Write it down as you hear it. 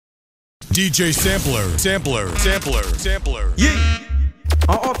DJ Sampler. Yeah.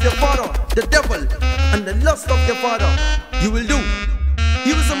 Of your father, the devil, and the lust of your father, you will do.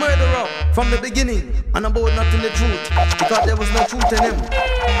 He was a murderer from the beginning, and about not in the truth, because there was no truth in him.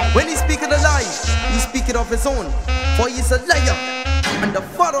 When he speaketh a lie, he speaketh of his own, for he is a liar, and the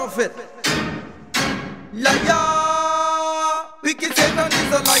father of it. Liar, wicked Satan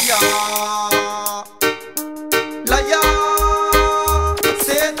is a liar. Liar,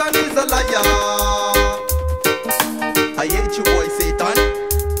 Satan is a liar. I hate you, boy, Satan.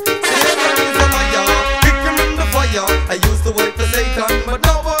 Satan is a liar. Kick him in the fire. I used to work for Satan, but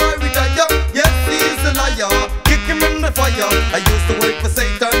now I retire. Yes, he is a liar. Kick him in the fire. I used to work for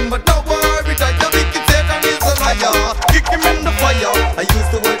Satan, but now I retire. Wicked Satan is a liar. Kick him in the fire. I used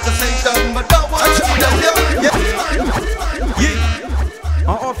to work for Satan, but now I retire. Yeah.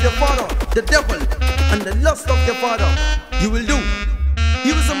 Of your father, the devil, and the lust of your father, you will do.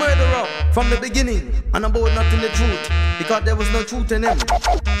 He was a murderer from the beginning, and about not in the truth, because there was no truth in him.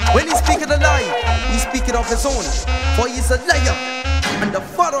 When he speaketh a lie, he speaketh of his own, for he is a liar, and the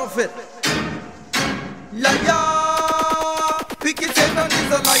father of it. Liar, wicked Satan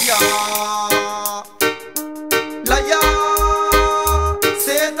is a liar. Liar,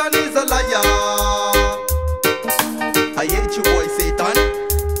 Satan is a liar. I hate you, boy, Satan.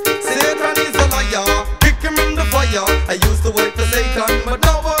 Satan is a liar. Kick him in the fire. I used to work for Satan, but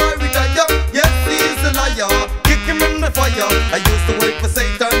now I retire. Yes, he is a liar. Kick him in the fire. I used to work for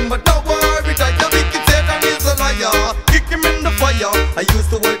Satan, but now I retire. Wicked Satan is a liar. Kick him in the fire. I used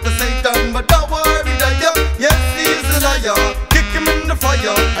to work for Satan, but now I retire. Yes, he is a liar. Kick him in the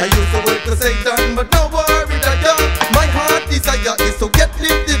fire. I used to work for Satan, but now I retire. My heart desire is to get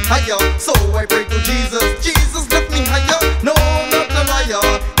lifted higher, so I pray to Jesus. Jesus lift me higher. No, I'm not a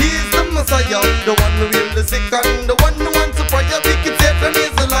liar. He's the Messiah, the one who healed the sick and the one who wants to pray. Wicked Satan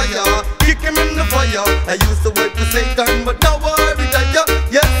is a liar. Kick him in the fire. I used to work for Satan, but now I retire.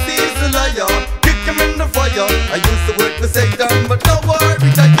 Yes, he is a liar. Kick him in the fire. I used to work for Satan, but now I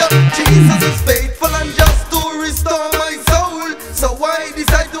retire. Jesus is faithful and just to restore my soul, so I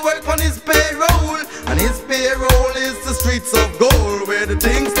decide to work on his payroll. And his payroll is the streets of gold, where the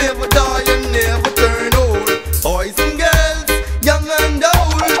things never die and never turn old. Boys and girls, young and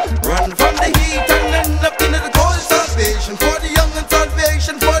old, run from the heat and end up into the cold. Salvation for the young and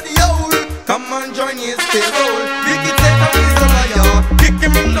salvation for the old. Come on, join his payroll. Wicked Satan is a liar. Kick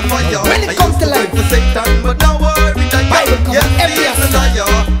him in the fire. When it comes to life, for Satan, but now I retire. Yes, he is a liar.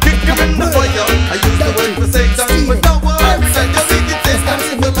 Kick him in the fire. I used to work for Satan, but now I retire. Wicked Satan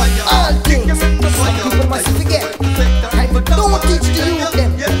is a liar. all Kick things. him in the Some fire. people must forget. If you don't teach the youth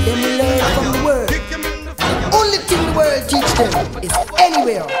them, they will learn from the world. Kick him in the fire. Only thing the world teach them is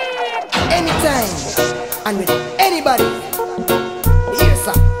anywhere, anytime, and with anybody. Here,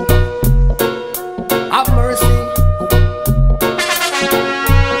 sir. Have mercy.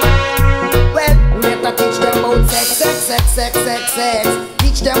 Well, better teach them about sex.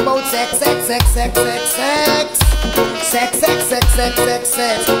 Teach them about sex.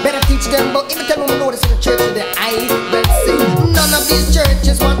 Better teach them about. Even tell them notice in the church with the eyes red see. None of these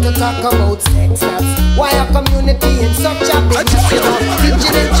churches want to talk about sex. That's why our community in such a big mess, you know,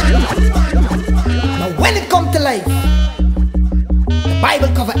 teaching it. Now when it comes to life, the Bible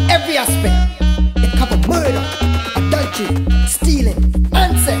cover every aspect. It cover murder, adultery, stealing,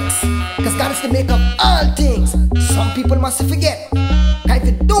 and sex. Cause God is the maker of all things. Some people must forget. If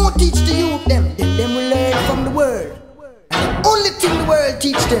you don't teach the youth them, then they will learn from the world. And the only thing the world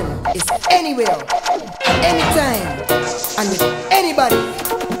teach them is anywhere, anytime, and with anybody.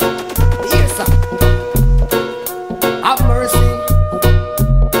 Here, sir. Have mercy.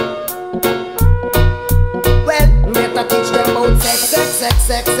 Well, better teach them about sex.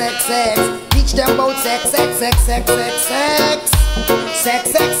 Teach them about sex.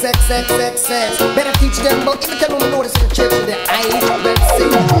 Better teach them about. Even tell them notice in the church with the eyes red see.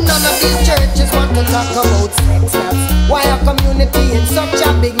 None of these churches want to talk about sex. That's why our community in such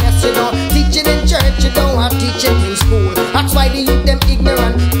a big mess, you know. Teaching in church, you don't have teaching in school. That's why the youth them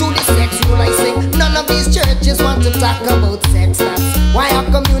ignorant to the sex rule. I say none of these churches want to talk about sex. That's why our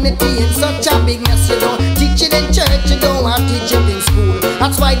community in such a big mess, you know. Teaching in church, you don't have teaching in school.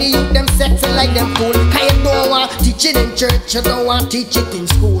 That's why the youth them sexing like them fool. Cause you don't want teach it in church, you don't want teach it in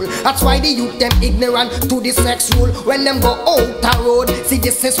school. That's why the youth them ignorant to the sex rule. When them go out the road, see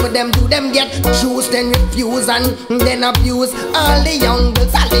this is what them do. Them get choose, then refuse and then abuse. All the young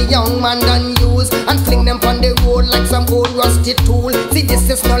girls, all the young man done use and fling them on the road like some old rusty tool. See this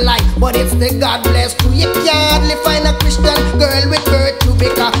is no lie, but it's the God bless true. You can't hardly find a Christian girl with virtue,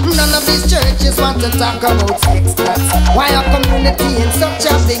 because none of these churches want to talk about sex. That's why our community in such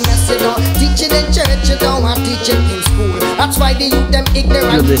a big mess, you know. That's why the youth them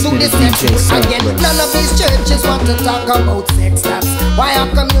ignorant to this sex again. None of these churches want to talk about sex. That's why our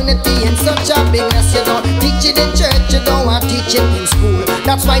community in such a big mess. You don't teach it in church, you don't want to teach it in school.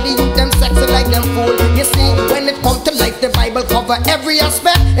 That's why the youth them sex like them fool. You see, when it comes to life, the Bible cover every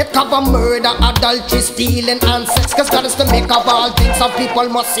aspect. It cover murder, adultery, stealing and sex. Cause God is to make of all things. Some people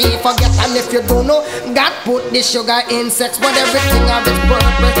must see, forget. And if you don't know, God put the sugar in sex. But everything has its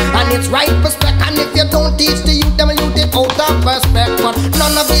purpose and its right perspective. And if you don't teach the youth, them youth it out of respect. But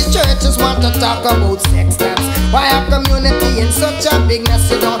none of these churches want to talk about sex. That's why our community in such a big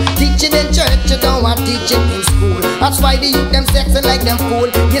mess. You don't teach it in church, you don't want to teach it in school. That's why the youth them sexing like them fool.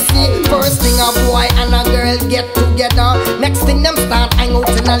 You see, first thing a boy and a girl get together. Next thing them start hang out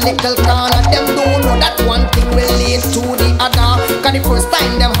in a little corner. Them don't know that one thing will lead to the other. Cause the first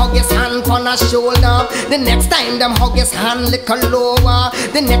time them hug his hand on a shoulder, the next time them hug his hand little lower,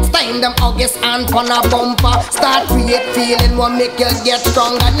 the next time them hug his hand on a bumper. Start create feeling what make you get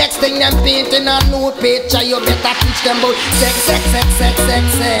stronger. Next thing them painting a new picture. You better teach them about sex, sex, sex, sex, sex,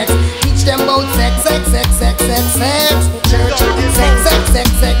 sex. Teach them about sex, sex, sex, sex, sex, sex. Church, sex, sex, sex,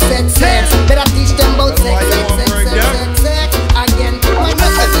 sex, sex, sex. Better teach them about sex, sex, sex, sex, sex, sex. Again, my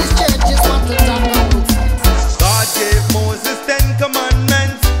mother these churches want to talk about sex. God gave Moses 10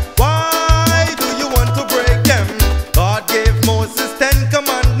 commandments. Why do you want to break them? God gave Moses 10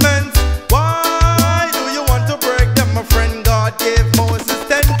 commandments. Why do you want to break them, my friend? God gave Moses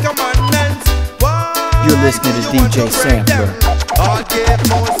 10 commandments. Why You're listening to DJ Sampler. God gave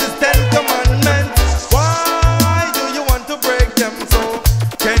Moses 10 commandments. Why do you want to break them? So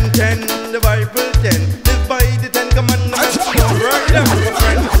 10, 10, the Bible 10. Live by the 10 commandments. Don't break them, my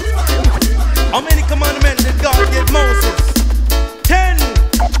friend. How many commandments did God give Moses? 10.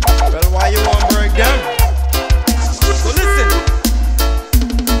 Well, why you want to break them? So listen.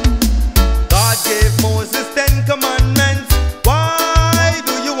 God gave Moses 10 commandments. Why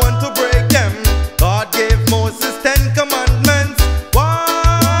do you want to break them? God gave Moses 10 commandments.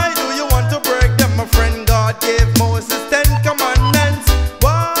 Why do you want to break them, my friend? God gave Moses 10 commandments.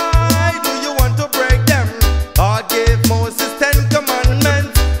 Why do you want to break them? God gave Moses 10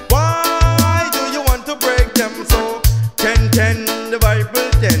 commandments. Why do you want to break them? So 10, 10, the Bible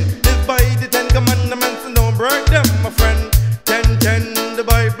 10. Live by the 10 commandments and don't break them, my friend. 10, 10, the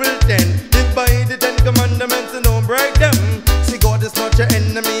Bible 10. Live by the 10 commandments and don't break them. See, God is not your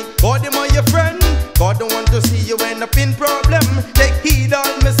enemy. God is your friend. God don't want to see you end up in problem. Take heed, all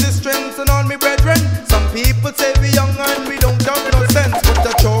my sisters and all my brethren. Some people say we young and we don't have no sense, but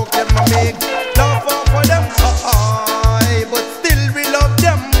the joke them I make laugh off for them. But still we love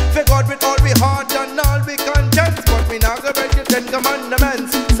them. For God with all we heart and all we conscience. But we not go break the 10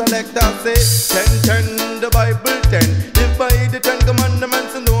 commandments. Selector say 10, 10, the Bible 10. Live by the 10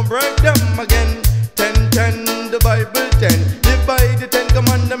 commandments and don't break them again. 10, 10, the Bible 10. Live by the 10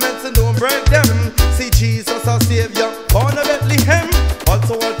 commandments and don't break them. See Jesus our Savior, born of Bethlehem.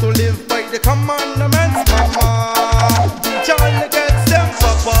 Also want to live by the commandments. Mama, teach all the girls them,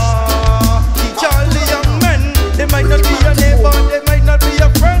 Papa. Teach all the young men. They might not be your neighbor, they might not be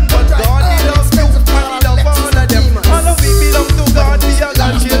your friend, but God he loves you, and he loves all of them. All of we belong to God, we are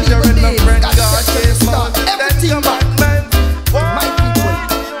God's children, my friend. God gave Moses 10 commandments. My people,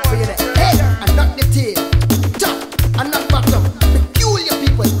 for you there. Hey,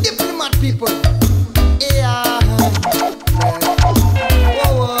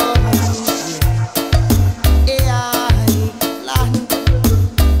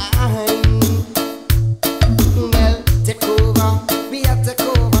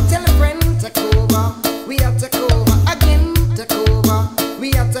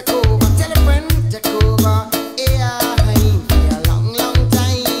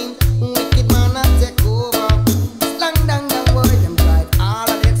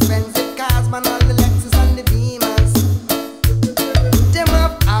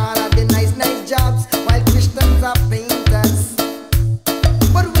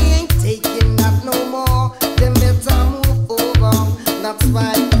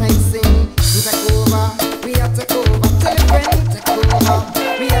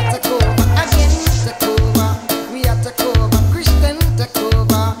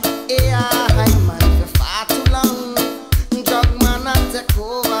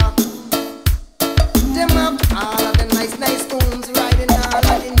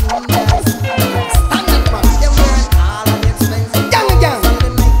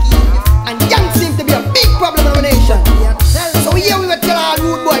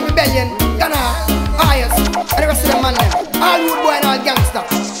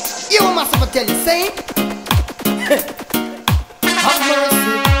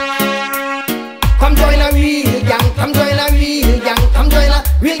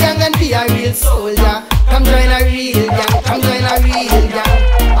 real soldier. Come join a real gang, come join a real gang.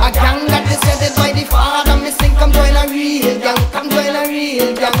 A gang that is headed by the Father. Me sing, come join a real gang, come join a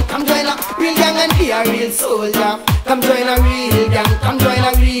real gang, come join a real gang and be a real soldier. Come join a real gang, come join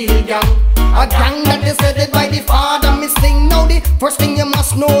a real gang. A gang that is headed by the Father. Me sing now the first thing you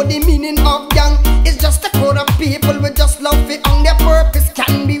must know the meaning of gang. It's just a crowd of people with just love it on. Their purpose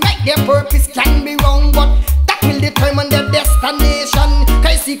can be right, their purpose can be wrong, but that will determine their destination.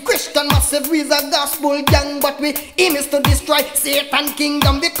 Cause see Christian massive is a gospel gang, but we aim is to destroy Satan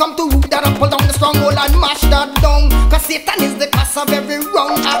kingdom. We come to root that up, pull down the stronghold and mash that down. Cause Satan is the cause of every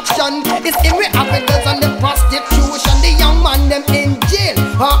wrong action. It's in we have the girls and the prostitution, the young man them in jail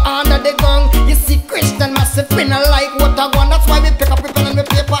or under the ground. You see Christian massive we not like what I want. That's why we pick up a pen and the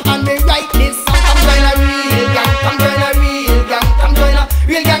paper and we write this song. Come join a real gang, come join a real gang, come join a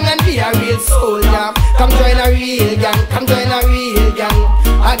real gang and be a real soldier. Come join a real gang, come join a real gang.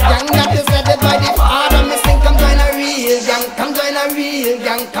 A gang that is headed by the Father. Me sing, come join a real gang, come join a real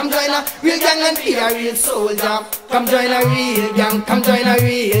gang, come join a real gang and be a real soldier. Come join a real gang, come join a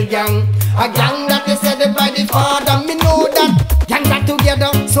real gang. A gang that is headed by the Father. Me know that gangs are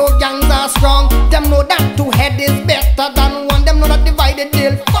together, so gangs are strong. Them know that two head is better than one. Them know that divided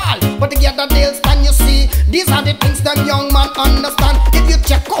they'll fall, but together they'll stand. You see, these are the things them young man understand. If you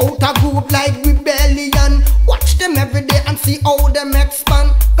check out a group like Rebellion, watch them every day and see how them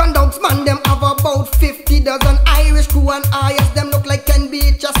expand. Condogs man, them have about 50 dozen. Irish crew and IS, them look like can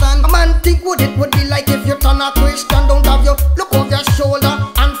be just an. A man think would it would be like if you turn a Christian.